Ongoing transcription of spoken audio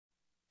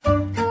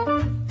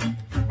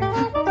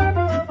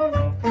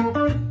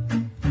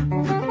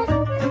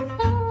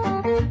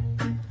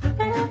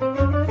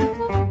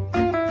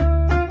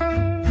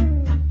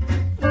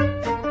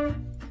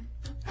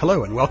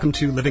Hello and welcome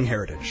to Living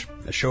Heritage,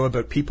 a show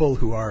about people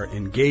who are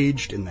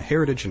engaged in the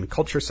heritage and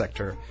culture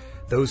sector,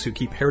 those who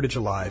keep heritage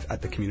alive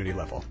at the community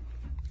level.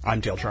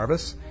 I'm Dale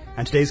Jarvis,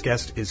 and today's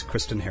guest is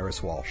Kristen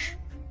Harris-Walsh.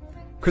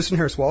 Kristen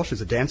Harris-Walsh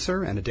is a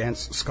dancer and a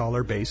dance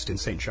scholar based in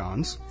St.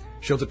 John's.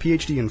 She holds a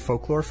PhD in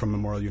folklore from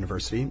Memorial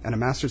University and a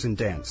master's in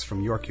dance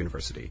from York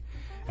University,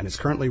 and is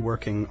currently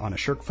working on a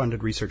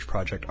SSHRC-funded research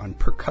project on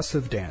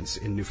percussive dance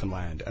in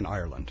Newfoundland and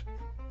Ireland.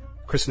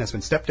 Kristen has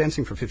been step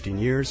dancing for 15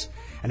 years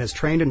and has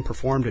trained and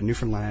performed in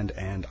Newfoundland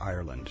and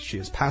Ireland. She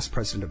is past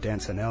president of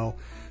Dance NL,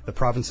 the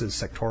province's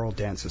sectoral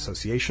dance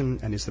association,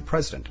 and is the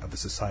president of the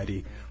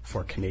Society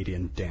for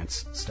Canadian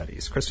Dance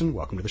Studies. Kristen,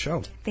 welcome to the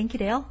show. Thank you,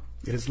 Dale.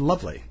 It is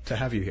lovely to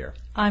have you here.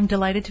 I'm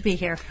delighted to be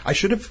here. I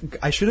should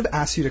have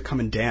asked you to come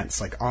and dance,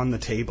 like on the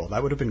table.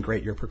 That would have been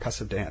great. Your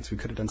percussive dance. We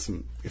could have done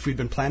some. If we'd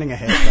been planning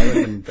ahead, that would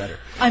have been better.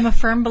 I'm a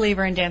firm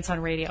believer in dance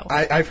on radio.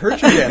 I've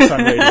heard you dance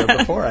on radio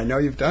before. I know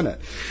you've done it.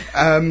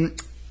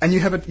 And you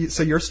have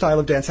so your style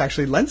of dance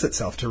actually lends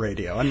itself to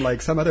radio,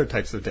 unlike some other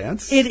types of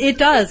dance. It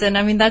does, and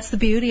I mean that's the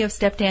beauty of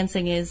step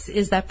dancing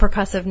is that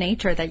percussive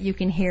nature that you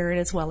can hear it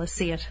as well as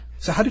see it.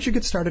 So how did you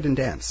get started in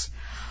dance?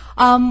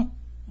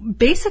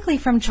 Basically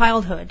from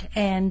childhood,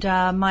 and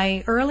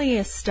my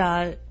earliest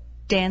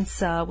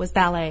dance was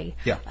ballet.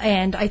 Yeah.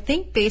 And I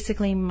think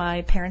basically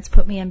my parents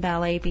put me in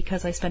ballet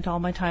because I spent all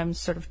my time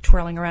sort of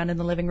twirling around in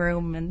the living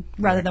room and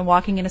rather than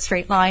walking in a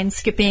straight line,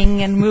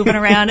 skipping and moving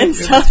around and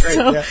stuff.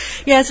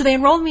 Great, So they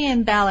enrolled me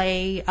in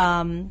ballet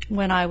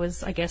when I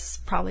was, I guess,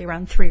 probably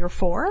around 3 or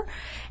 4.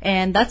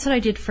 And that's what I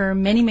did for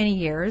many, many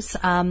years.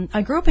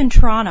 I grew up in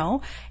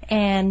Toronto,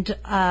 and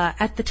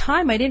at the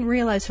time I didn't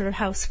realize sort of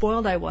how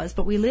spoiled I was,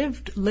 but we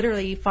lived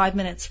literally 5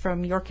 minutes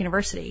from York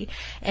University,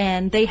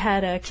 and they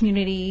had a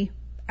community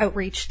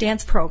outreach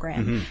dance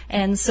program. Mm-hmm.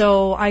 And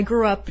so I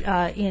grew up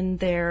in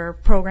their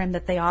program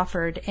that they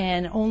offered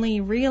and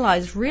only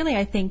realized really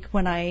I think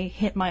when I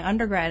hit my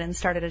undergrad and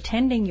started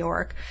attending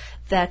York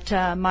that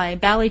my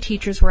ballet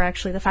teachers were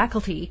actually the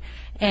faculty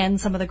and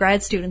some of the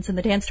grad students in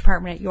the dance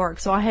department at York.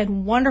 So I had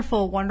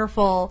wonderful,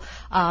 wonderful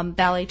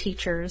ballet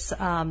teachers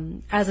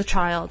as a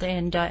child,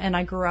 and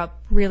I grew up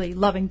really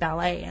loving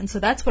ballet. And so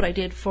that's what I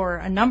did for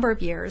a number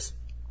of years.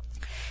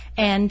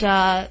 And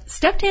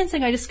step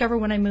dancing I discovered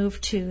when I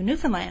moved to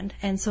Newfoundland,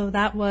 and so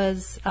that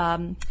was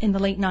in the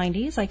late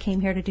 90s. I came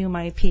here to do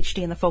my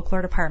PhD in the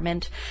folklore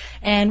department,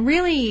 and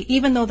really,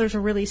 even though there's a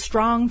really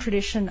strong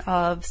tradition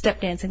of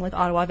step dancing, like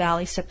Ottawa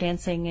Valley step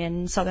dancing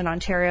in southern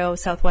Ontario,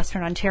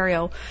 southwestern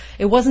Ontario,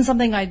 it wasn't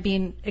something I'd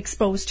been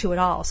exposed to at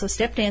all. So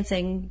step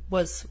dancing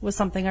was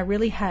something I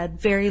really had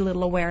very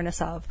little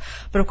awareness of.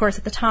 But of course,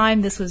 at the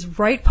time, this was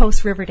right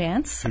post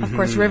Riverdance. Of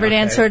course,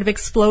 Riverdance sort of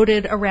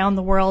exploded around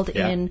the world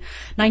in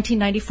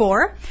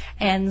 1994,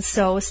 and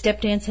so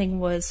step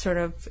dancing was sort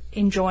of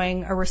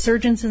enjoying a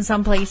resurgence in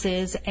some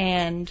places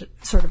and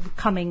sort of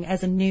coming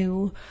as a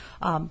new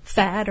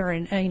fad or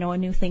a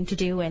new thing to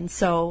do. And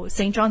so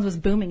St. John's was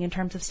booming in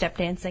terms of step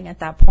dancing at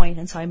that point.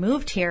 And so I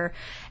moved here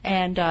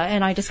and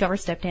I discovered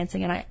step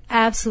dancing, and I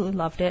absolutely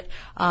loved it.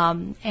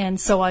 And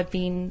so I've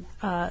been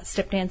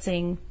step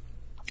dancing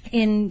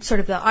in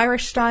sort of the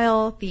Irish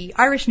style, the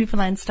Irish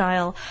Newfoundland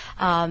style,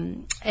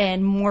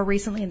 and more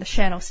recently in the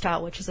Shano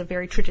style, which is a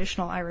very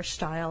traditional Irish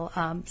style,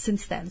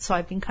 since then. So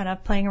I've been kind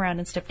of playing around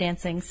in step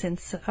dancing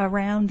since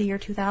around the year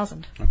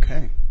 2000.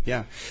 Okay,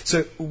 yeah.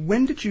 So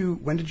when did you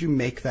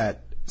make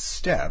that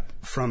step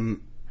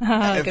from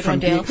from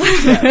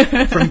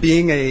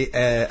being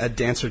a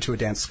dancer to a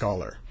dance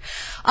scholar?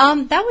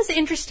 That was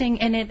interesting,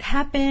 and it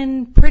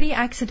happened pretty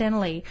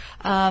accidentally.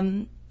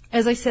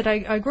 As I said,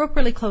 I grew up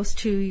really close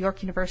to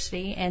York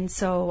University, and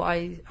so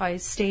I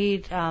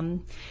stayed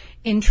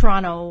in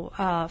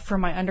Toronto for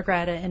my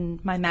undergrad and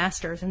my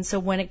master's. And so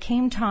when it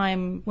came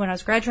time, when I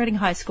was graduating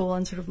high school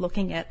and sort of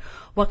looking at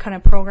what kind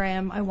of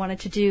program I wanted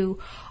to do,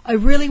 I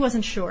really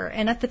wasn't sure.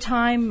 And at the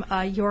time,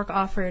 York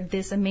offered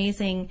this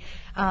amazing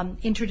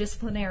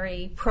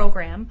interdisciplinary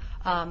program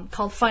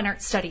called Fine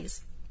Art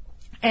Studies.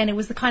 And it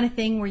was the kind of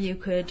thing where you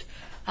could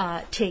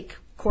take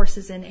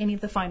courses in any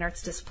of the fine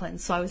arts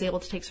disciplines. So I was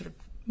able to take sort of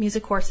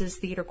music courses,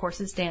 theater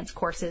courses, dance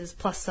courses,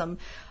 plus some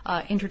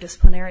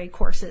interdisciplinary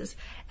courses.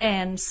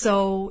 And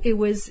so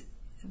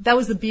that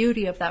was the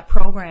beauty of that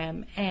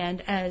program.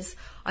 And as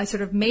I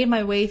sort of made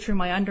my way through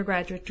my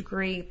undergraduate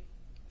degree,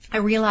 I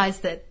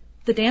realized that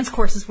the dance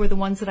courses were the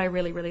ones that I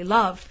really, really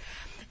loved.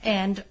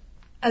 And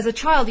as a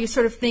child, you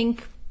sort of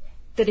think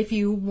that if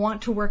you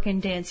want to work in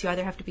dance, you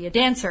either have to be a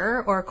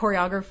dancer or a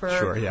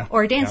choreographer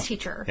or a dance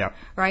teacher,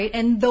 right?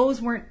 And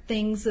those weren't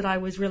things that I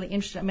was really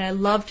interested in. I mean, I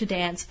love to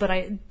dance, but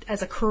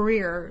as a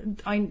career,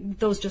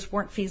 those just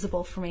weren't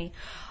feasible for me.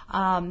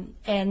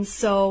 And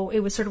so it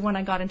was sort of when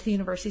I got into the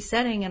university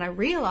setting and I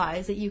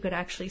realized that you could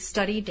actually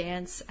study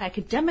dance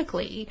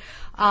academically,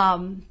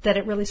 that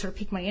it really sort of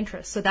piqued my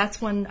interest. So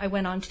that's when I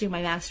went on to do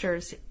my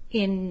master's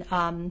in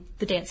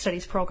the dance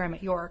studies program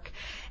at York,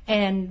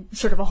 and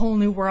sort of a whole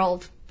new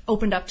world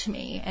opened up to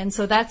me. And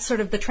so that's sort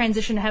of the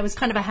transition. It was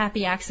kind of a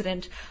happy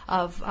accident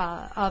of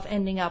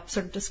ending up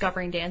sort of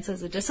discovering dance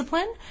as a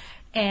discipline.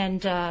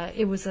 And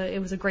it was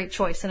a great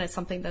choice, and it's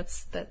something that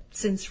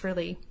since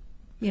really,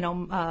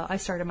 I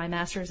started my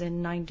master's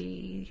in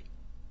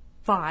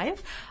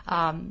 '95.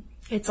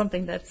 It's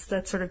something that's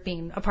sort of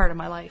been a part of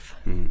my life.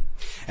 Mm-hmm.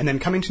 And then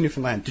coming to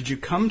Newfoundland, did you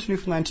come to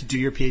Newfoundland to do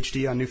your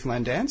PhD on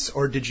Newfoundland dance,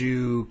 or did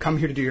you come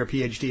here to do your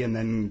PhD and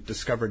then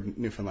discovered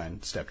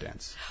Newfoundland step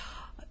dance?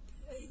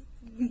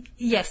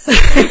 Yes. Both?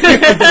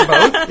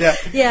 Yeah.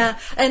 Yeah,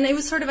 and it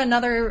was sort of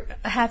another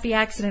happy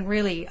accident,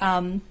 really.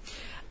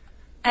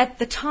 At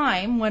the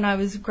time when I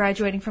was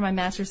graduating from my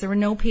master's, there were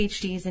no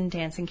PhDs in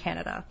dance in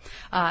Canada.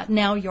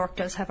 Now York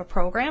does have a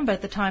program, but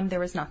at the time there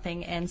was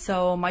nothing. And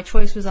so my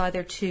choice was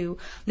either to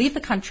leave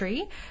the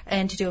country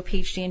and to do a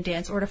PhD in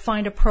dance, or to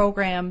find a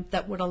program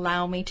that would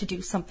allow me to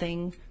do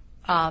something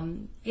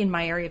in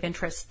my area of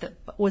interest that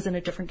was in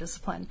a different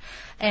discipline.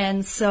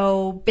 And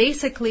so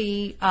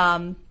basically,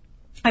 I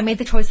made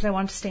the choice that I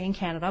wanted to stay in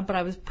Canada, but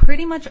I was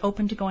pretty much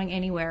open to going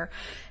anywhere.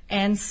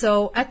 And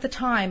so at the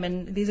time,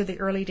 and these are the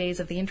early days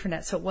of the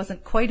internet, so it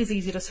wasn't quite as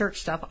easy to search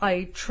stuff,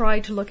 I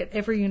tried to look at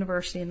every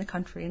university in the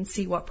country and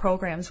see what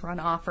programs were on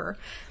offer.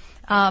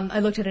 I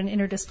looked at an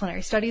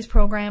interdisciplinary studies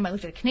program, I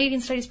looked at a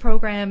Canadian studies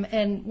program,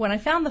 and when I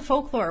found the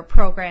folklore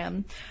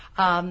program,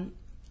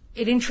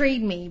 it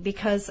intrigued me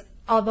because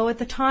although at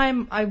the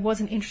time I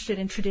wasn't interested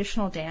in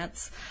traditional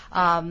dance,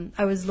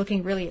 I was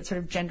looking really at sort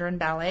of gender and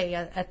ballet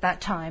at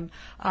that time.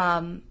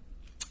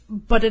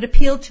 But it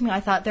appealed to me.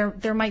 I thought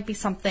there might be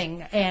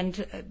something,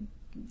 and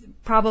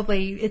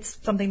probably it's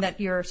something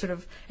that you're sort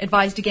of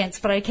advised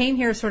against. But I came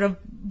here sort of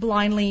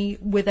blindly,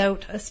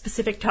 without a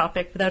specific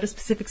topic, without a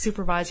specific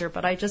supervisor.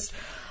 But I just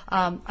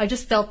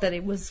felt that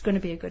it was going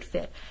to be a good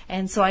fit,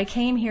 and so I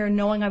came here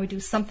knowing I would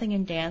do something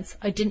in dance.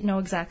 I didn't know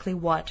exactly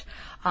what,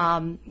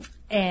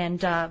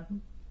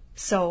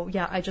 So,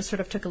 yeah, I just sort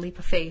of took a leap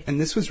of faith.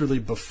 And this was really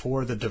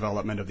before the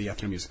development of the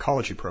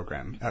ethnomusicology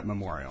program at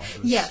Memorial.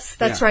 Yes,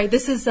 that's right.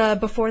 This is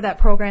before that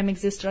program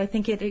existed. I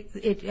think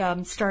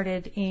it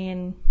started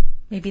in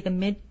maybe the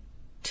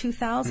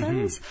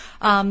mid-2000s.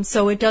 Mm-hmm.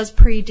 So it does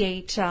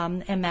predate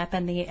MMEP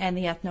and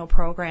the ethno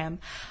program.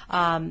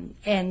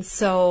 And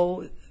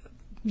so,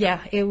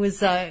 yeah, it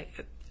was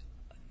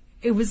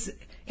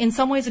in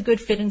some ways a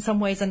good fit, in some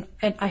ways, and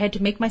I had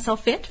to make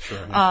myself fit. Sure,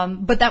 yeah.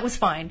 But that was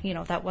fine.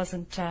 That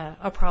wasn't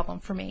a problem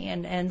for me.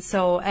 And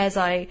so as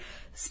I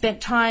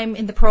spent time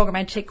in the program, I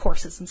had to take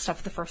courses and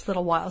stuff the first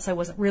little while, so I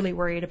wasn't really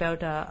worried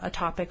about a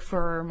topic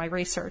for my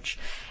research.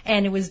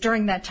 And it was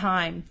during that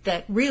time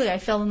that really I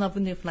fell in love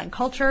with Newfoundland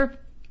culture.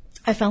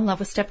 I fell in love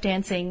with step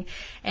dancing.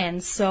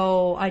 And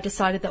so I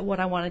decided that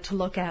what I wanted to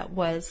look at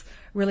was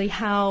really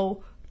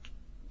how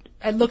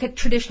I look at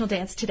traditional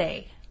dance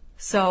today.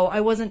 So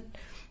I wasn't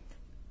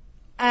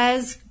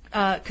as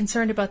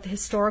concerned about the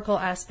historical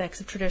aspects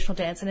of traditional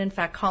dance, and in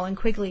fact, Colin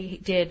Quigley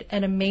did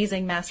an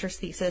amazing master's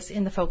thesis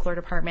in the folklore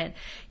department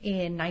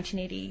in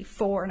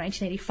 1984 or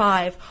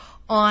 1985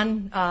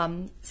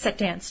 on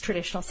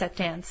traditional set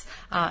dance,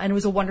 and it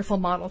was a wonderful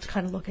model to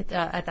kind of look at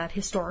that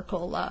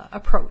historical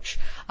approach.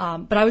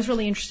 But I was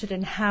really interested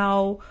in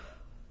how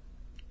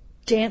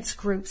dance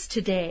groups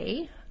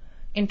today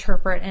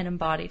interpret and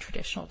embody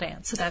traditional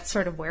dance. So that's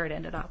sort of where it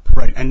ended up.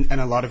 Right, and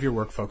a lot of your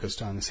work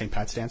focused on the St.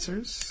 Pat's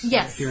dancers.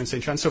 Yes. Here in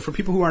St. John. So for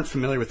people who aren't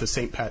familiar with the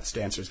St. Pat's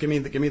dancers, give me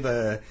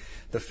the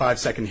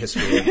 5-second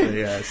history of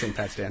the St.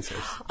 Pat's dancers.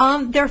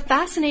 They're a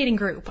fascinating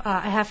group, I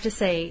have to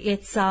say.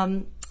 It's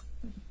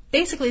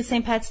basically the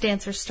St. Pat's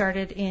dancers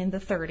started in the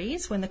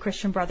 30s when the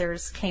Christian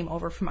Brothers came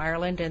over from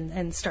Ireland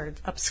and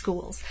started up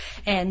schools.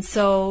 And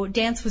so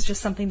dance was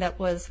just something that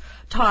was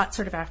taught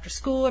sort of after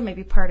school or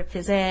maybe part of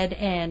phys ed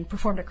and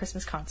performed at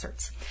Christmas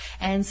concerts.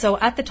 And so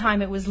at the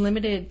time it was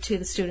limited to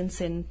the students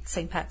in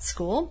St. Pat's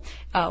school,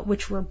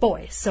 which were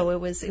boys. So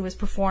it was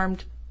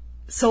performed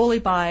solely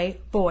by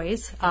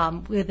boys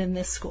within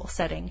this school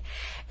setting.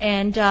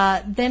 And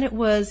then it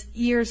was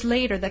years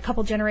later, a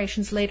couple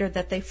generations later,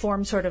 that they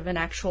formed sort of an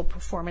actual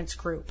performance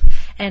group.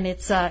 And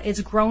it's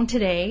grown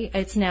today.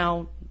 It's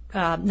now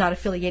not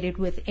affiliated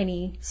with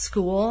any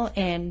school,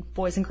 and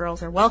boys and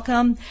girls are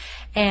welcome.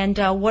 And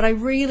what I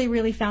really,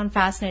 really found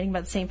fascinating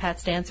about the St.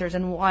 Pat's dancers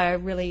and why I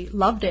really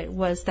loved it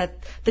was that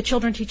the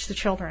children teach the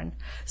children.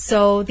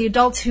 So the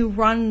adults who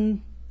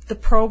run the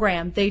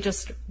program,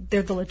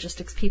 they're the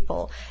logistics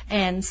people.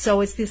 And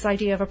so it's this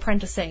idea of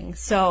apprenticing.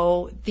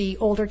 So the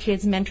older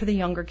kids mentor the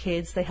younger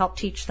kids. They help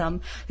teach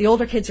them. The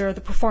older kids are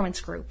the performance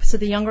group. So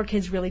the younger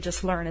kids really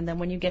just learn. And then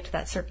when you get to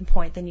that certain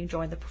point, then you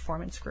join the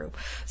performance group.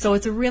 So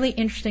it's a really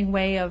interesting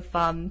way of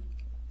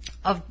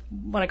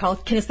what I call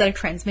kinesthetic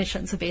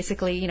transmission. So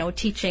basically,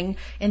 teaching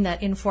in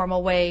that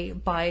informal way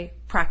by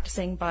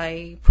practicing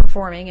by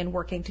performing and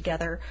working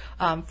together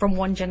from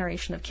one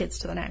generation of kids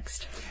to the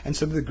next. And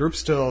so the group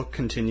still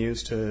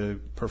continues to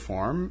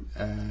perform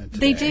today?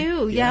 They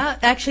do, yeah.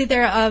 Actually,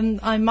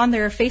 I'm on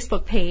their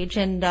Facebook page,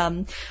 and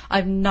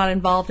I'm not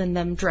involved in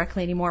them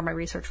directly anymore. My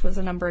research was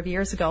a number of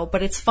years ago,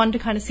 but it's fun to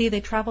kind of see.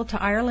 They traveled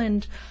to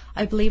Ireland,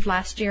 I believe,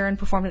 last year and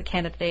performed at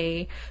Canada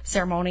Day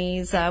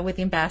ceremonies with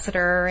the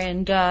ambassador,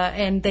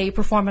 and they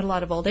perform at a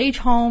lot of old age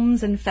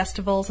homes and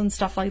festivals and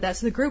stuff like that.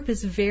 So the group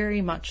is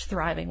very much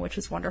thriving, which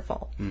is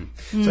wonderful.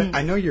 So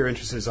I know your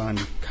interest is on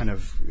kind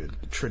of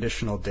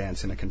traditional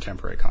dance in a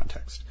contemporary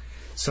context.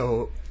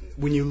 So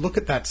when you look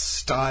at that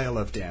style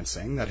of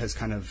dancing that has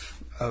kind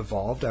of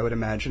evolved, I would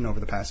imagine, over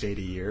the past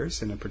 80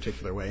 years in a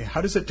particular way,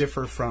 how does it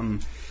differ from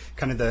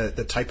kind of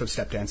the type of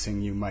step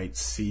dancing you might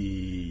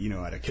see,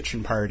 at a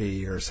kitchen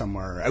party or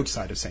somewhere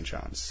outside of St.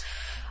 John's?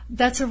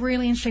 That's a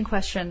really interesting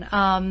question.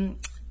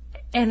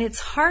 And it's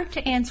hard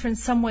to answer in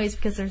some ways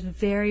because there's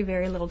very,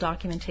 very little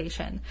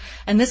documentation.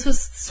 And this was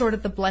sort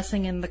of the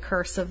blessing and the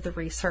curse of the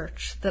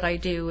research that I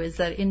do, is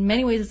that in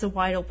many ways it's a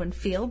wide open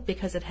field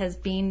because it has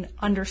been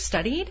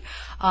understudied.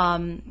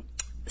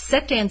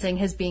 Step dancing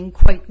has been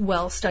quite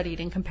well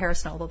studied in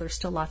comparison, although there's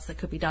still lots that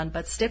could be done.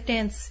 But step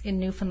dance in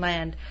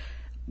Newfoundland,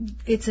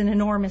 it's an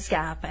enormous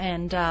gap.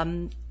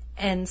 And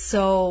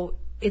so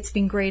it's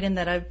been great in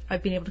that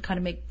I've been able to kind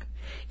of make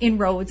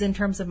inroads in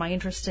terms of my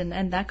interest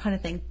and that kind of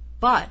thing.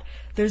 But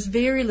there's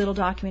very little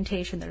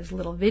documentation. There's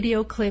little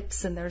video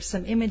clips and there's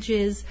some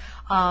images,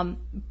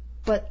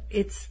 but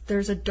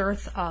there's a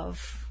dearth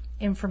of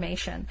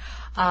information.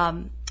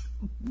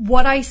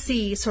 What I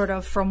see sort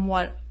of from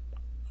what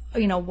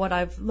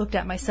I've looked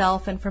at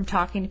myself and from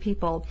talking to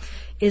people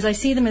is I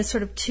see them as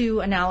sort of two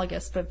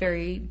analogous but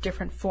very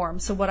different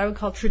forms. So what I would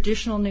call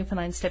traditional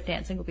Newfoundland step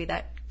dancing would be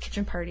that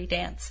kitchen party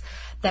dance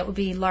that would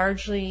be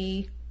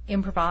largely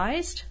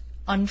improvised,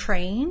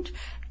 untrained,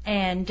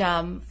 and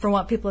from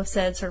what people have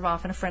said, sort of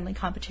often a friendly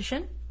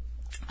competition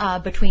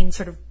between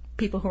sort of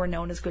people who are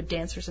known as good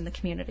dancers in the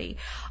community.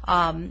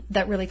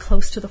 That really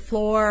close to the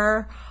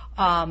floor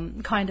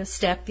kind of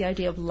step, the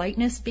idea of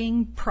lightness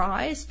being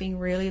prized, being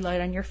really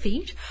light on your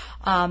feet,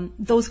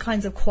 those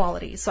kinds of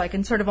qualities. So I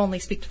can sort of only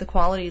speak to the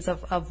qualities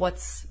of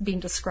what's being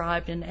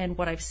described and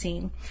what I've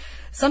seen.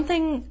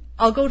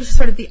 I'll go to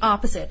sort of the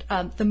opposite.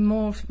 The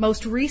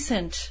most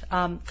recent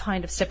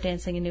kind of step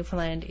dancing in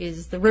Newfoundland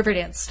is the river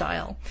dance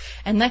style.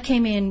 And that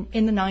came in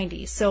the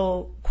 90s.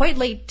 So quite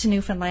late to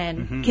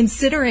Newfoundland,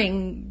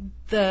 considering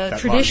the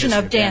tradition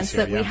of dance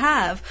that we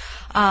have.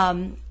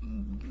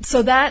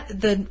 So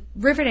the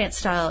river dance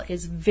style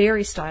is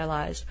very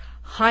stylized.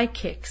 High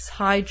kicks,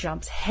 high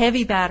jumps,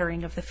 heavy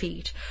battering of the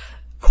feet.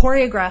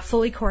 Fully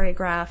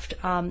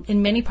choreographed,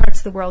 in many parts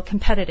of the world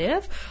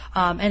competitive.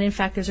 And in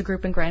fact, there's a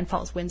group in Grand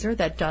Falls, Windsor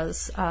that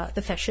does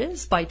the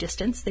fetches by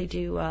distance. They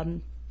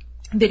do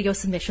video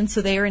submissions,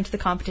 so they are into the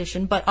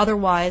competition. But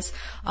otherwise,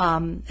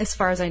 as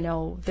far as I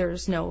know,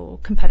 there's no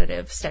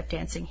competitive step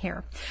dancing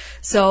here.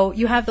 So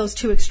you have those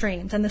two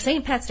extremes. And the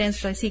St. Pat's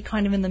dancers I see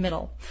kind of in the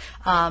middle,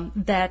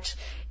 that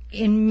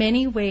in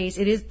many ways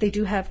they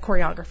do have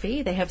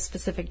choreography. They have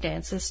specific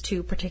dances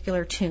to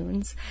particular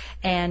tunes,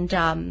 and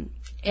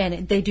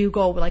they do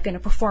go like in a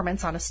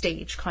performance on a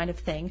stage kind of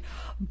thing.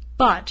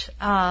 But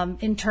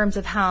in terms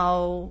of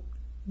how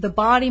the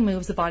body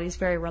moves, the body's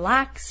very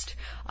relaxed.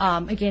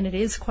 Again, it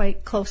is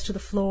quite close to the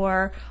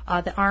floor.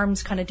 The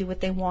arms kind of do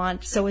what they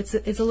want. So it's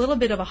a little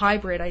bit of a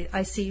hybrid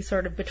I see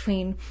sort of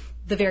between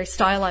the very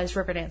stylized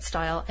river dance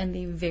style and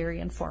the very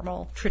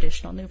informal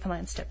traditional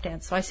Newfoundland step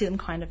dance. So I see them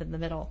kind of in the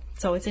middle.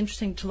 So it's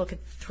interesting to look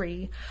at the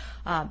three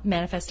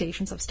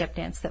manifestations of step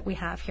dance that we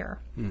have here.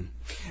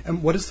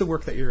 And what is the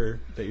work that you're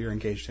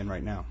engaged in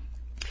right now?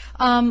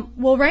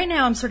 Well, right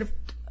now I'm sort of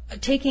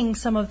taking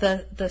some of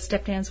the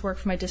step dance work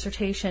from my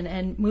dissertation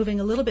and moving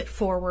a little bit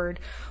forward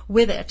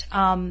with it.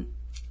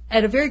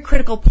 At a very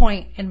critical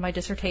point in my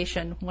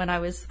dissertation, when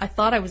I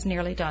thought I was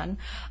nearly done,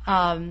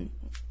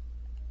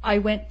 I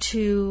went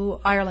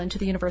to Ireland, to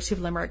the University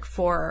of Limerick,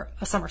 for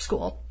a summer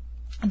school,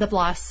 the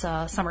Blas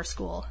Summer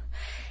School.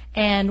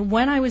 And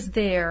when I was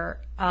there,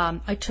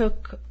 I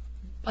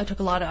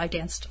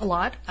danced a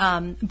lot,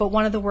 but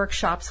one of the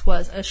workshops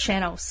was a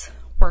Sean-Nós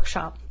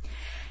workshop.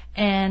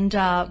 And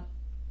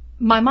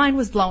my mind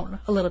was blown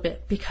a little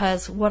bit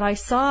because what I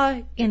saw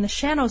in the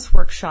Sean-Nós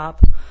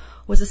workshop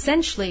was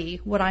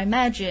essentially what I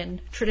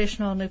imagine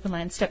traditional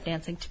Newfoundland step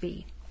dancing to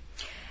be.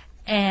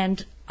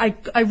 And I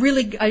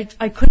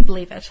couldn't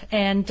believe it.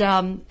 And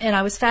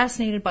I was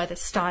fascinated by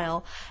this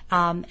style.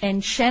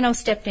 And Sean-Nós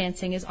step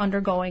dancing is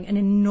undergoing an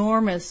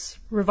enormous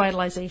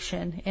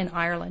revitalization in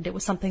Ireland. It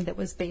was something that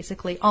was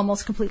basically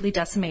almost completely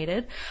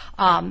decimated,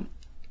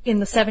 in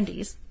the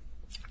 70s.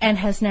 And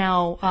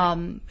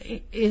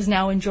is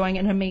now enjoying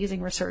an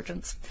amazing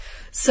resurgence.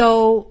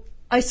 So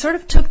I sort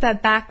of took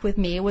that back with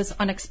me. It was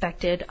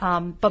unexpected,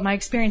 but my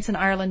experience in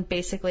Ireland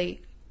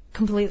basically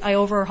I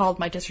overhauled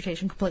my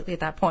dissertation completely at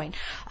that point.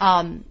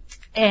 So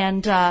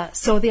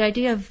the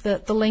idea of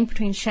the link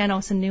between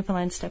Sean-Nós and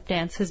Newfoundland step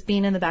dance has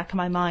been in the back of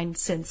my mind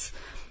since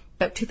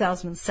about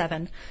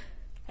 2007.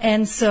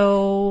 And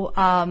so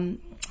I'm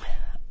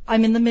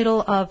in the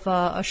middle of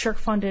a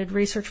SSHRC-funded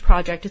research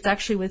project. It's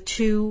actually with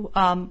two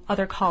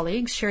other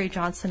colleagues, Sherry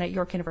Johnson at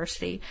York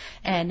University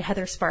and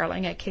Heather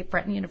Sparling at Cape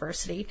Breton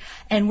University.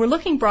 And we're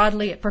looking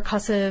broadly at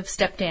percussive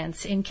step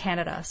dance in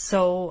Canada.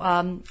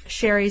 So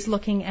Sherry's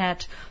looking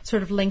at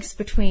sort of links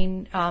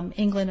between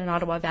England and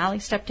Ottawa Valley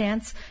step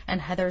dance,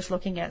 and Heather's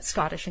looking at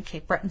Scottish and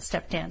Cape Breton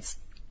step dance.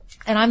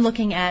 And I'm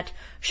looking at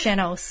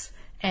Sean-Nós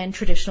and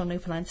traditional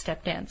Newfoundland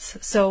step dance.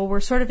 So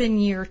we're sort of in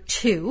year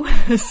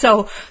 2,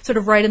 so sort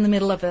of right in the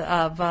middle of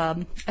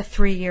a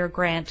 3-year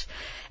grant.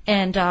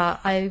 And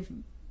I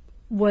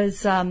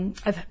was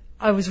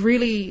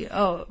really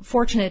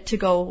fortunate to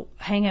go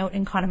hang out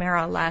in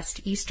Connemara last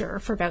Easter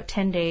for about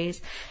 10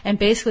 days and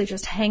basically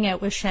just hang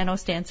out with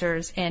Sean-Nós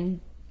dancers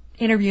and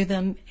interview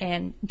them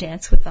and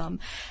dance with them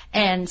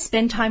and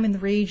spend time in the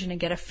region and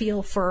get a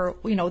feel for,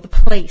 the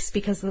place,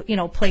 because,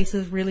 place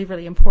is really,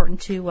 really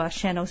important to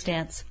Sean-Nós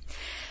dance.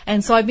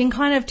 And so I've been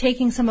kind of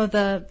taking some of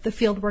the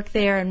field work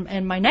there,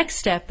 and my next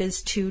step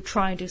is to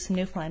try and do some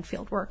Newfoundland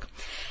field work.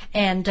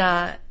 And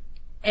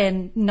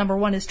number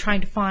one is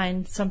trying to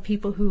find some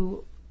people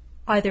who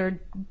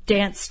either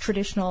dance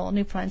traditional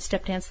Newfoundland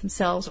step dance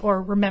themselves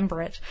or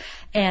remember it.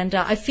 And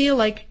I feel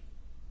like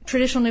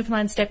traditional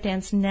Newfoundland step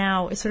dance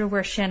now is sort of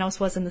where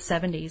Sean-Nós was in the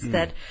 70s,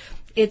 that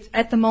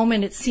at the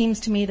moment it seems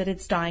to me that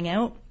it's dying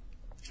out.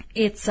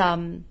 It's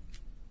something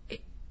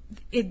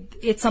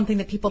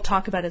that people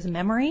talk about as a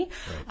memory,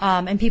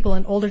 right. And people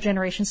in older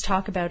generations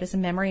talk about as a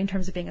memory in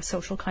terms of being a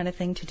social kind of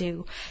thing to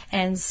do.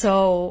 And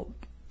so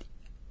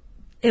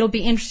it'll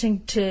be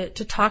interesting to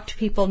talk to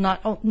people,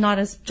 not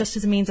as just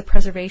as a means of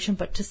preservation,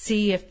 but to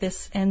see if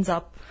this ends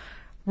up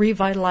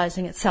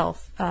revitalizing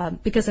itself.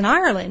 Because in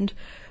Ireland,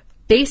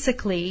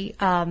 basically,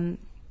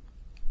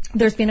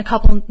 there's been a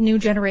couple new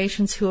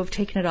generations who have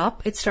taken it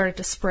up. It started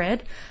to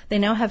spread. They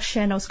now have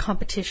Sean-Nós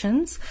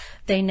competitions.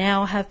 They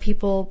now have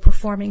people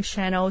performing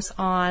Sean-Nós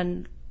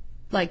on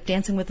like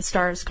Dancing with the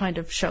Stars kind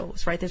of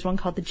shows, right? There's one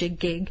called the Jig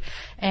Gig,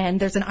 and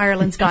there's an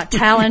Ireland's Got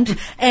Talent.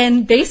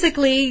 And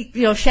basically,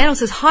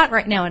 Sean-Nós is hot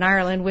right now in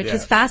Ireland, which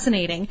is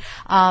fascinating.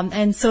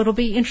 And so it'll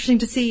be interesting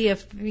to see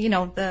if,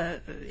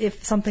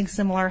 if something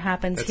similar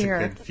happens here.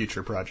 That's a good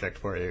future project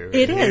for you.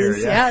 It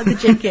is, the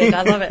Jig Gig.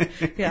 I love it.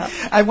 Yeah.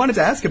 I wanted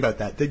to ask about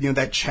that,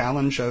 that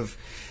challenge of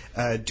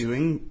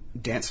doing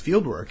dance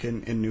fieldwork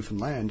in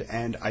Newfoundland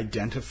and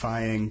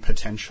identifying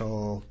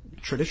potential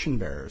tradition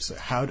bearers.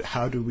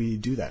 How do we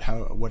do that?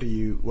 What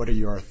are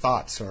your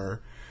thoughts or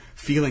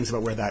feelings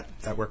about where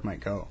that work might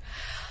go?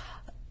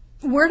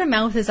 Word of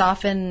mouth is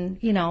often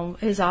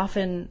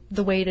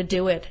the way to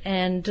do it.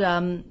 And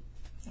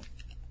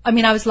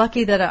I was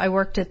lucky that I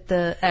worked at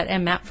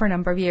MMAP for a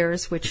number of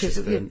years, which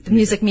is the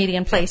Music, Media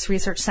and Place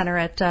Research Center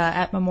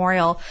at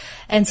Memorial.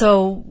 And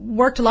so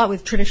worked a lot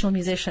with traditional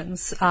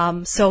musicians.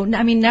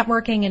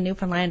 Networking in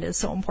Newfoundland is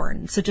so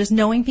important. So just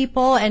knowing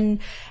people and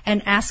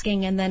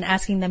asking, and then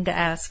asking them to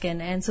ask.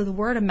 And so the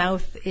word of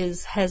mouth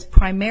has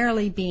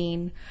primarily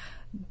been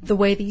the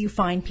way that you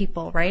find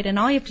people, right? And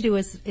all you have to do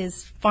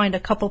is find a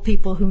couple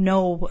people who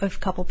know a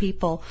couple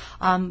people.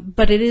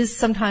 But it is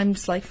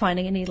sometimes like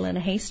finding a needle in a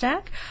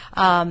haystack.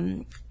 So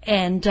I'm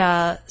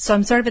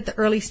sort of at the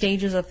early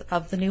stages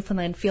of the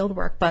Newfoundland field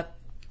work, but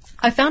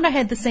I found I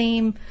had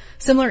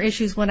similar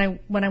issues when I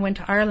went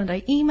to Ireland.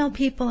 I emailed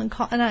people and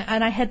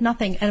I had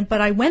nothing. But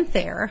I went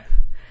there.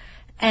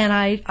 And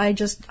I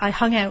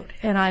hung out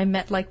and I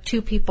met like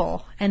 2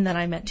 people, and then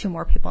I met 2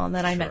 more people, and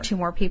then I met 2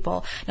 more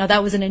people. Now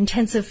that was an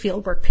intensive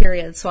fieldwork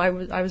period, so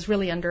I was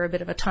really under a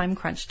bit of a time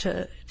crunch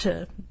to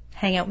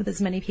hang out with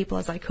as many people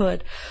as I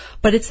could.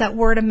 But it's that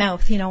word of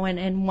mouth,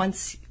 and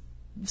once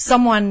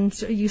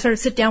you sort of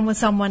sit down with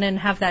someone and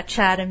have that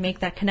chat and make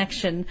that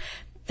connection,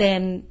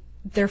 then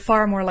they're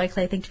far more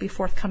likely, I think, to be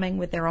forthcoming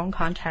with their own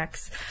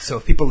contacts. So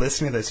if people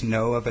listening to this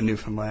know of a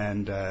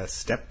Newfoundland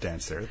step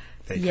dancer,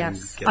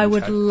 yes, I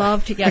would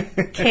love to. Yeah,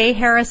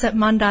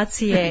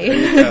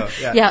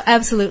 kharris@mun.ca. Yeah,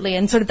 absolutely.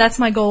 And sort of that's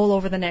my goal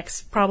over the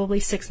next probably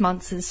 6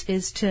 months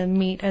is to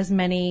meet as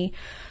many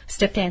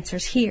step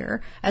dancers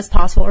here as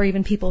possible, or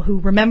even people who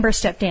remember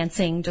step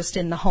dancing just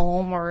in the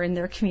home or in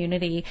their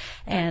community,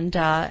 and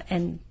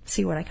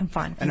see what I can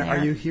find. And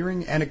are you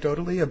hearing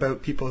anecdotally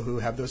about people who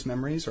have those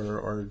memories,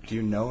 or do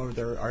you know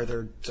are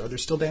there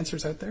still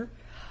dancers out there?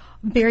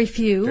 Very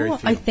few.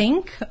 I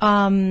think.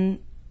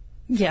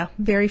 Yeah,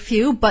 very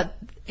few, but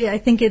I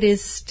think it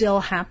is still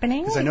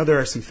happening. Because I know there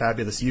are some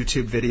fabulous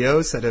YouTube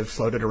videos that have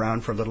floated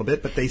around for a little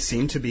bit, but they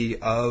seem to be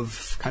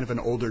of kind of an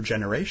older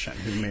generation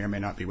who may or may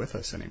not be with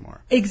us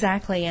anymore.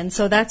 Exactly, and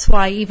so that's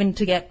why even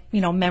to get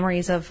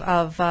memories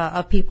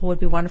of people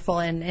would be wonderful,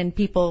 and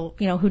people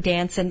who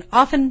dance, and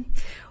often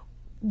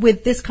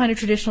with this kind of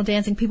traditional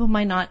dancing, people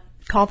might not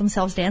call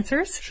themselves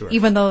dancers,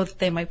 even though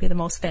they might be the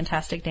most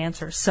fantastic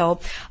dancers. So,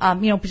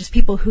 just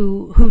people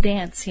who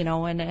dance,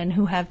 and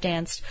who have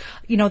danced.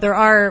 There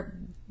are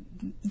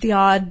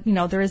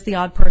there is the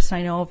odd person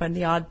I know of, and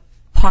the odd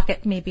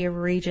pocket maybe of a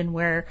region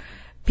where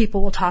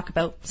people will talk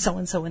about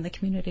so-and-so in the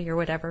community or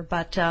whatever.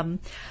 But,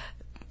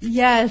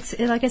 Yeah,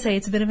 like I say,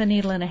 it's a bit of a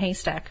needle in a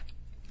haystack.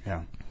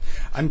 Yeah.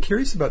 I'm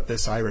curious about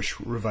this Irish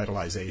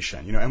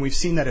revitalization, and we've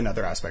seen that in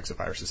other aspects of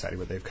Irish society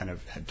where they've kind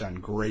of done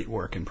great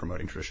work in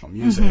promoting traditional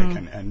music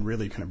and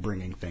really kind of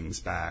bringing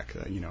things back.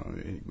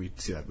 We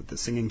see that with the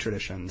singing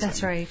traditions.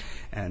 That's right.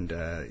 And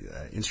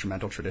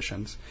instrumental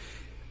traditions.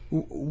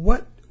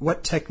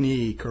 What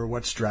technique or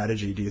what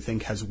strategy do you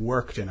think has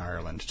worked in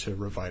Ireland to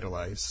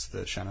revitalize the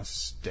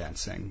Seanos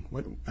dancing?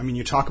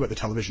 You talk about the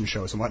television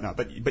shows and whatnot,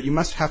 but you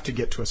must have to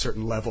get to a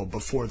certain level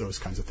before those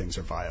kinds of things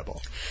are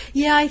viable.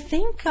 Yeah, I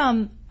think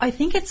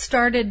it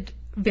started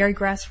very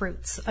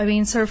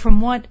grassroots. So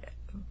from what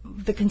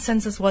the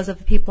consensus was of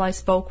the people I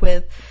spoke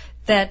with,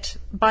 that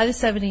by the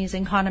 70s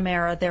in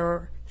Connemara there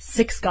were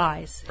 6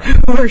 guys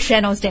who were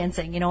Seanos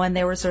dancing, and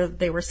they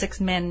were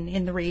 6 men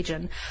in the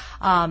region.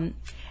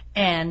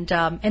 And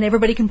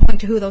everybody can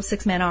point to who those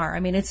 6 men are.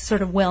 It's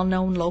sort of well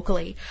known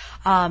locally.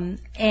 They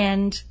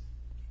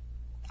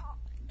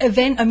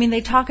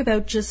talk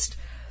about just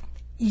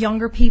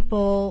younger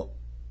people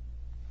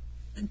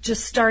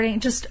just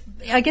starting,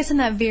 I guess in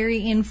that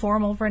very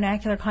informal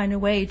vernacular kind of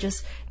way,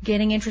 just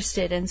getting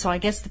interested. And so I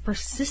guess the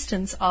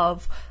persistence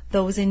of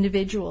those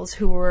individuals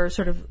who were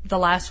sort of the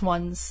last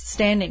ones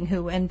standing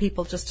and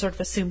people just sort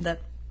of assumed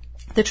that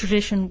the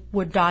tradition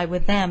would die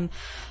with them,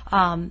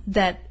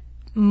 that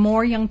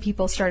more young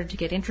people started to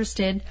get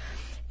interested,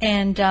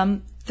 and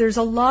there's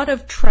a lot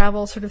of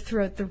travel sort of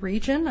throughout the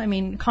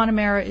region.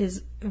 Connemara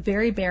is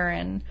very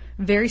barren,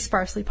 very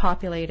sparsely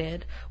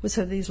populated, with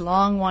sort of these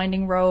long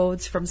winding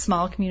roads from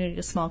small community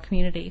to small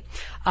community.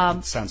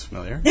 Sounds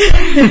familiar.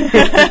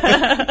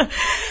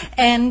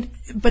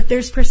 But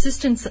there's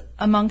persistence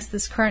amongst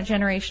this current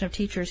generation of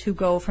teachers who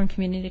go from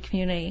community to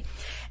community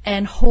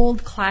and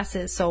hold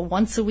classes, so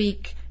once a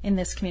week in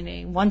this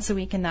community, once a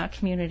week in that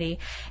community,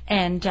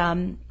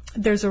 and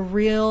there's a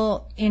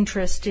real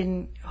interest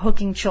in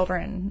hooking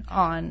children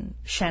on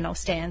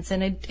Seanos dance,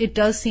 and it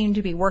does seem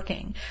to be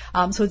working.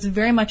 So it's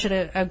very much at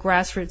a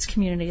grassroots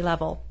community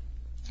level.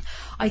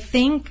 I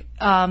think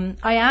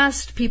I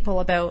asked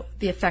people about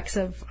the effects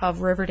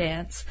of river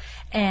dance,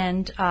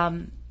 and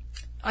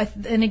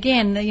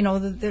again,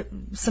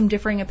 some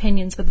differing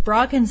opinions, but the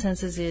broad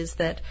consensus is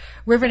that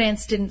river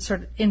dance didn't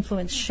sort of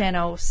influence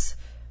Seanos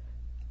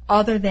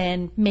other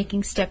than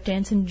making step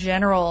dance in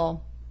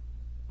general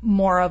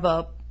more of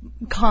a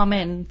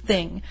common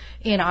thing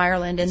in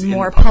Ireland and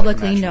more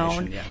publicly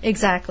known. Yeah.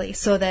 Exactly.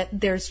 So that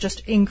there's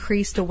just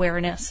increased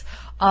awareness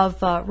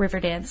of river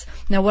dance.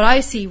 Now, what I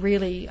see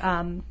really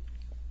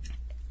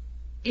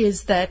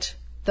is that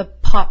the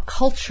pop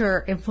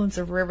culture influence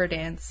of river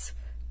dance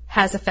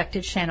has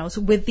affected Seanos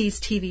with these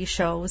TV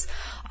shows,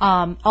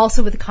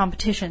 also with the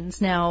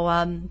competitions.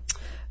 Now,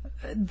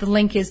 the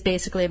link is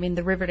basically,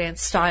 the river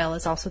dance style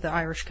is also the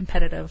Irish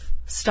competitive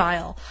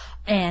style.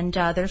 And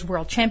there's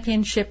world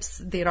championships,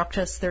 the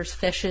Oireachtas, there's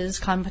fishes,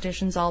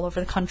 competitions all over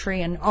the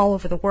country and all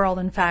over the world,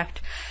 in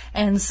fact.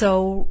 And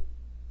so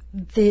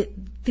the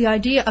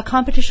idea, a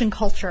competition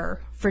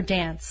culture for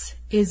dance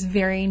is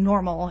very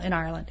normal in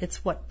Ireland.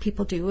 It's what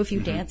people do. If you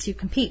dance, you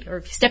compete, or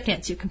if you step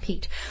dance, you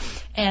compete.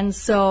 And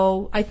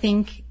so I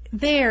think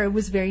there it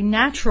was very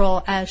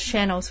natural as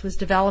Seanos was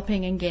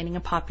developing and gaining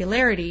a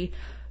popularity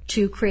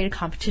to create a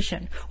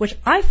competition, which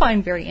I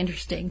find very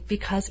interesting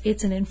because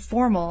it's an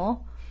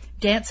informal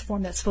dance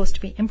form that's supposed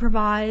to be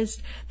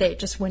improvised. They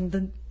just, when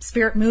the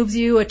spirit moves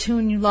you, a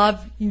tune you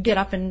love, you get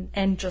up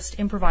and just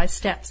improvise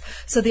steps.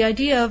 So the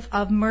idea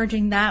of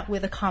merging that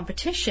with a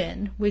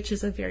competition, which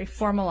is a very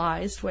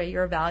formalized way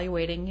you're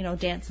evaluating,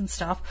 dance and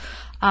stuff,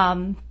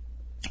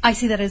 I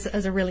see that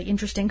as a really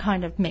interesting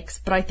kind of mix.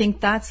 But I think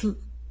that's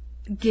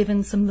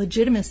given some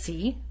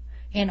legitimacy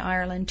in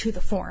Ireland to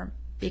the form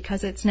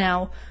because it's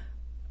now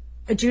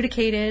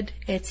adjudicated,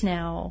 it's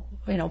now,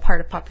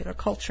 part of popular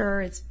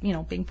culture, it's,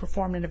 being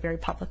performed in a very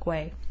public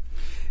way.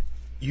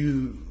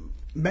 You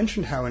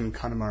mentioned how in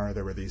Connemara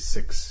there were these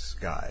 6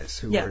 guys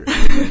who were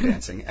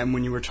dancing, and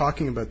when you were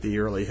talking about the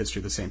early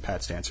history of the St.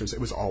 Pat's dancers, it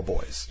was all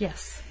boys.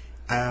 Yes.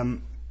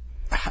 And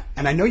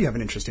I know you have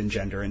an interest in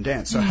gender and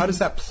dance, so how does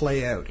that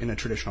play out in a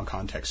traditional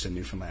context in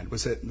Newfoundland?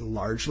 Was it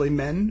largely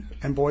men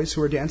and boys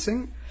who were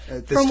dancing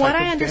at this From type what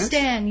of I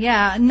understand,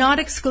 yeah, not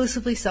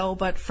exclusively so,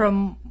 but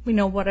from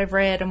what I've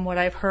read and what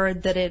I've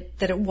heard, that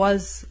it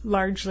was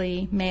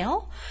largely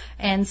male,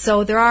 and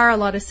so there are a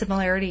lot of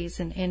similarities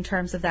in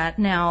terms of that.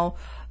 Now,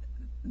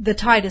 the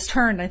tide has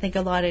turned, I think,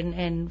 a lot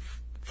in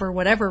for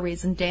whatever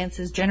reason, dance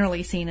is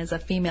generally seen as a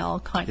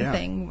female kind of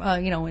thing,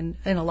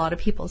 in a lot of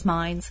people's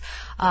minds.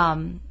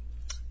 So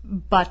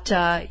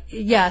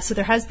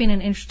there has been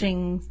an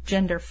interesting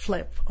gender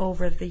flip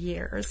over the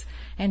years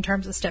in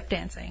terms of step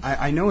dancing.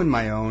 I know in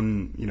my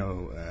own,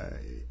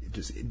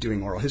 just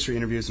doing oral history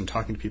interviews and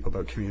talking to people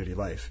about community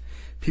life,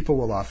 people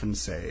will often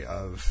say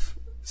of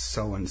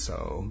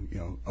so-and-so,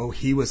 oh,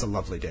 he was a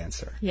lovely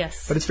dancer.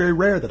 Yes. But it's very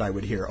rare that I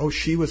would hear, oh,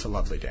 she was a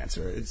lovely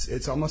dancer.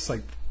 It's almost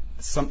like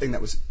something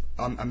that was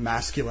a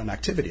masculine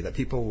activity, that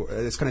people,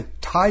 it's kind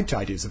of tied to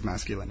ideas of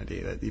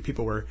masculinity, that the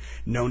people were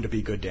known to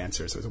be good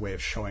dancers as a way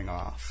of showing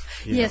off.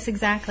 Yes,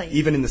 exactly.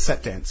 Even in the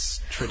set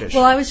dance tradition.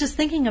 Well, I was just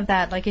thinking of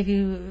that, like if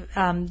you,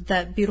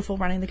 that beautiful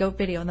Running the Goat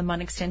video and the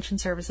Munn Extension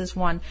Services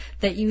one,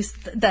 that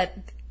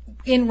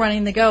in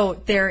Running the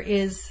Goat, there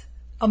is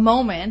a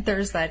moment,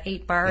 there's that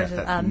 8 bars.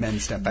 That men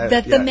step out.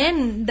 That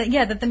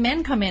the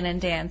men come in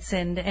and dance.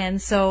 And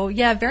so,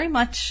 very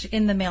much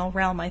in the male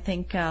realm, I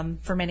think,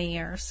 for many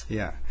years.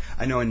 Yeah.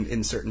 I know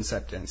in certain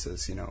set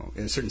dances,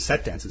 in certain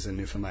set dances in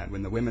Newfoundland,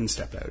 when the women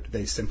step out,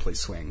 they simply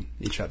swing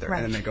each other.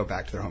 Right. And then they go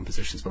back to their home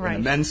positions. But when Right.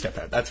 the men step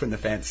out, that's when the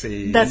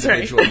fancy That's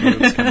individual right.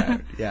 moves come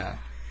out. Yeah.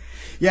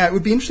 Yeah, it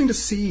would be interesting to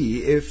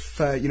see if,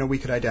 we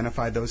could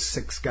identify those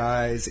 6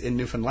 guys in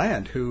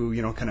Newfoundland who,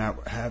 can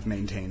have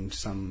maintained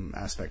some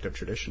aspect of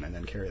tradition and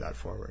then carry that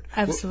forward.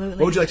 Absolutely.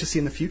 What would you like to see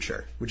in the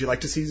future? Would you like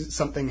to see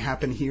something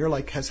happen here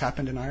like has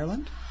happened in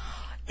Ireland?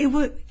 It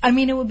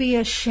would be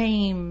a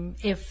shame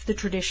if the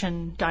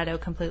tradition died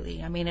out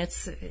completely. I mean,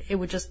 it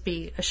would just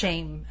be a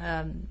shame.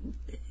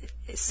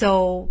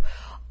 So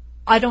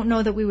I don't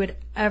know that we would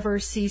ever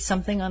see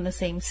something on the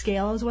same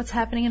scale as what's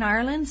happening in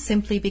Ireland,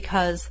 simply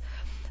because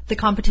the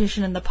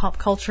competition in the pop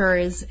culture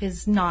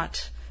is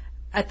not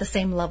at the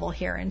same level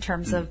here in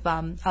terms of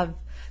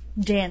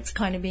dance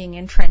kind of being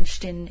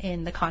entrenched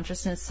in the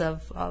consciousness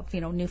of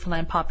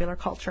Newfoundland popular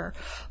culture.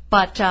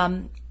 But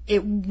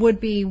it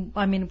would be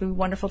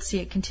wonderful to see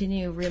it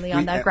continue really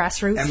on that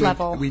grassroots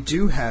level. We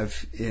do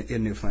have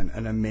in Newfoundland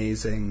an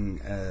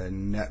amazing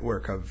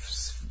network of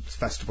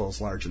festivals,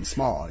 large and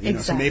small.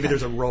 Exactly. So maybe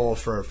there's a role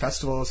for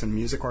festivals and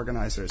music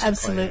organizers.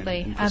 Absolutely, to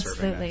play in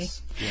absolutely.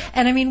 this. Yeah.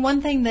 And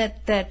one thing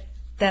that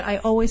I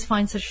always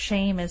find such a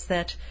shame is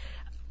that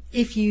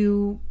if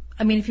you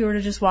were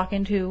to just walk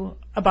into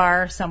a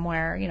bar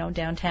somewhere,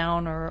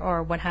 downtown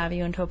or what have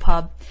you, into a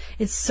pub,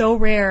 it's so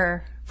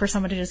rare for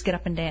someone to just get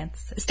up and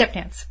step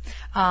dance,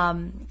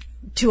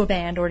 to a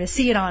band or to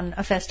see it on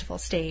a festival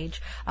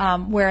stage.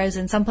 Whereas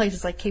in some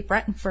places like Cape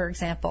Breton, for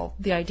example,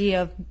 the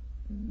idea of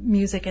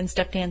music and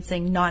step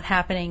dancing not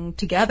happening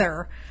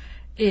together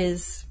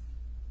is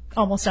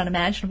almost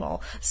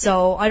unimaginable.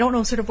 So I don't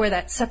know sort of where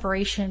that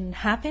separation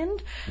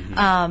happened.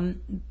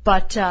 Mm-hmm.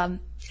 But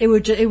it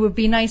would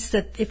be nice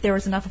that if there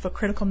was enough of a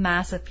critical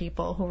mass of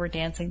people who were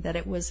dancing, that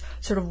it was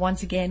sort of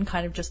once again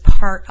kind of just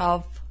part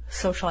of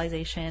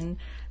socialization.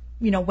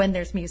 When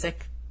there's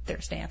music,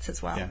 there's dance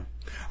as well. Yeah.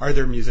 Are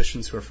there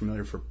musicians who are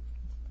familiar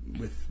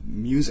with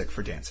music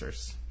for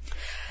dancers?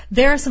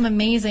 There are some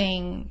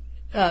amazing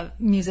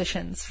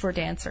musicians for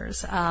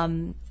dancers.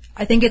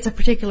 I think it's a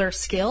particular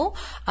skill.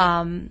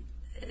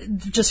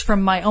 Just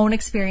from my own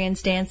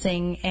experience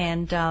dancing,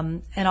 and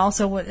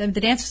also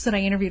the dancers that I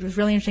interviewed was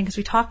really interesting because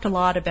we talked a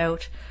lot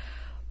about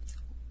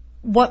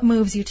what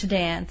moves you to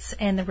dance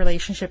and the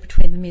relationship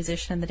between the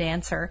musician and the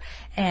dancer.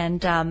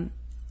 And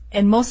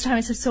most of the time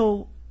I said,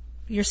 so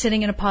you're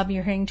sitting in a pub,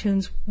 you're hearing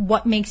tunes,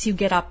 what makes you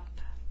get up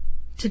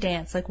to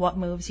dance? Like, what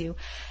moves you?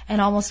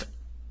 And almost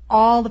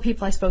all the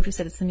people I spoke to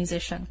said it's the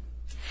musician.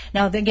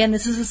 Now, again,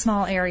 this is a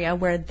small area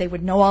where they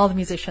would know all the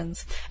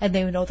musicians and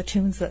they would know the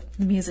tunes that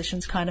the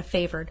musicians kind of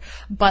favored.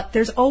 But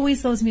there's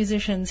always those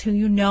musicians who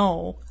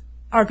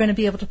are going to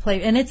be able to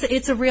play. And it's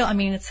it's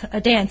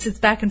a dance. It's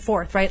back and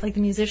forth, right? Like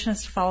the musician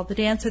has to follow the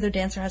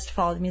dancer has to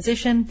follow the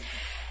musician.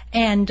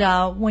 And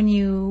when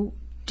you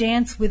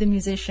dance with a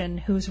musician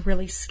who's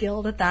really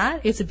skilled at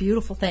that, it's a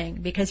beautiful thing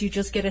because you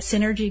just get a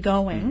synergy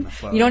going.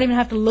 You don't even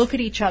have to look at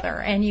each other,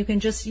 and you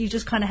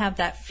just kind of have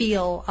that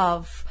feel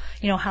of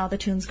how the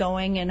tune's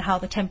going and how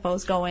the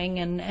tempo's going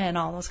and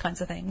all those kinds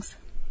of things.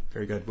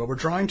 Very good. Well, we're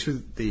drawing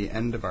to the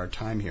end of our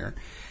time here.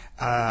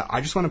 I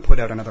just want to put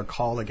out another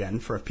call again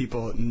for if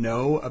people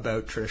know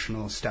about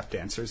traditional step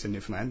dancers in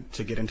Newfoundland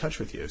to get in touch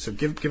with you. So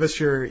give us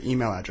your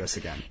email address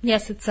again.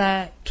 Yes, it's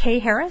K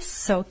Harris,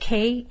 so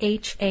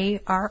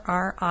KHARRIS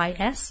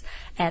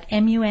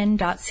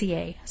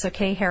 @mun.ca. So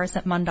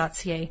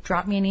kharris@mun.ca.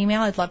 Drop me an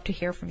email. I'd love to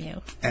hear from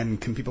you. And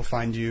can people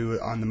find you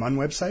on the MUN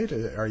website?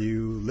 Are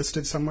you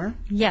listed somewhere?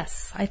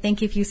 Yes, I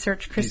think if you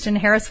search Kristen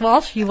Harris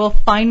Walsh, you will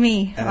find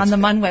me on the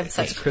MUN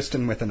website. It's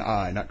Kristen with an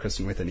I, not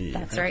Kristen with an E.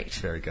 That's right.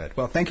 Very good.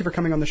 Well, thank you for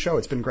coming on the show.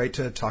 It's been great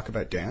to talk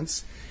about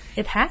dance.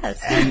 It has.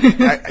 And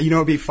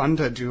it'd be fun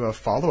to do a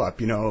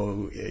follow-up,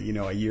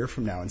 a year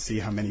from now and see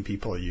how many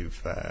people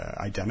you've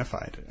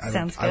identified.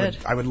 Sounds good.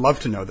 I would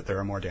love to know that there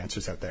are more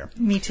dancers out there.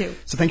 Me too.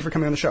 So thank you for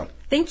coming on the show.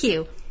 Thank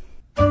you.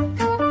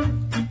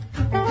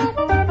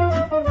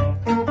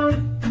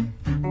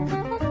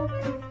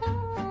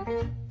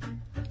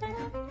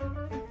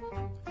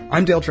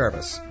 I'm Dale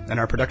Jarvis, and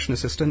our production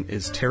assistant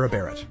is Tara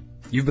Barrett.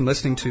 You've been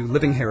listening to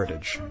Living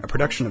Heritage, a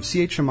production of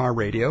CHMR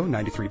Radio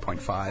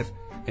 93.5,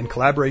 in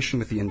collaboration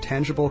with the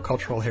Intangible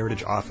Cultural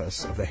Heritage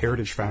Office of the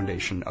Heritage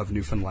Foundation of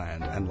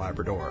Newfoundland and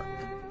Labrador.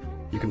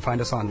 You can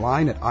find us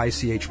online at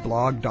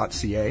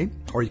ichblog.ca,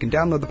 or you can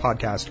download the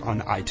podcast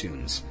on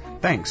iTunes.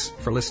 Thanks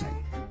for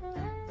listening.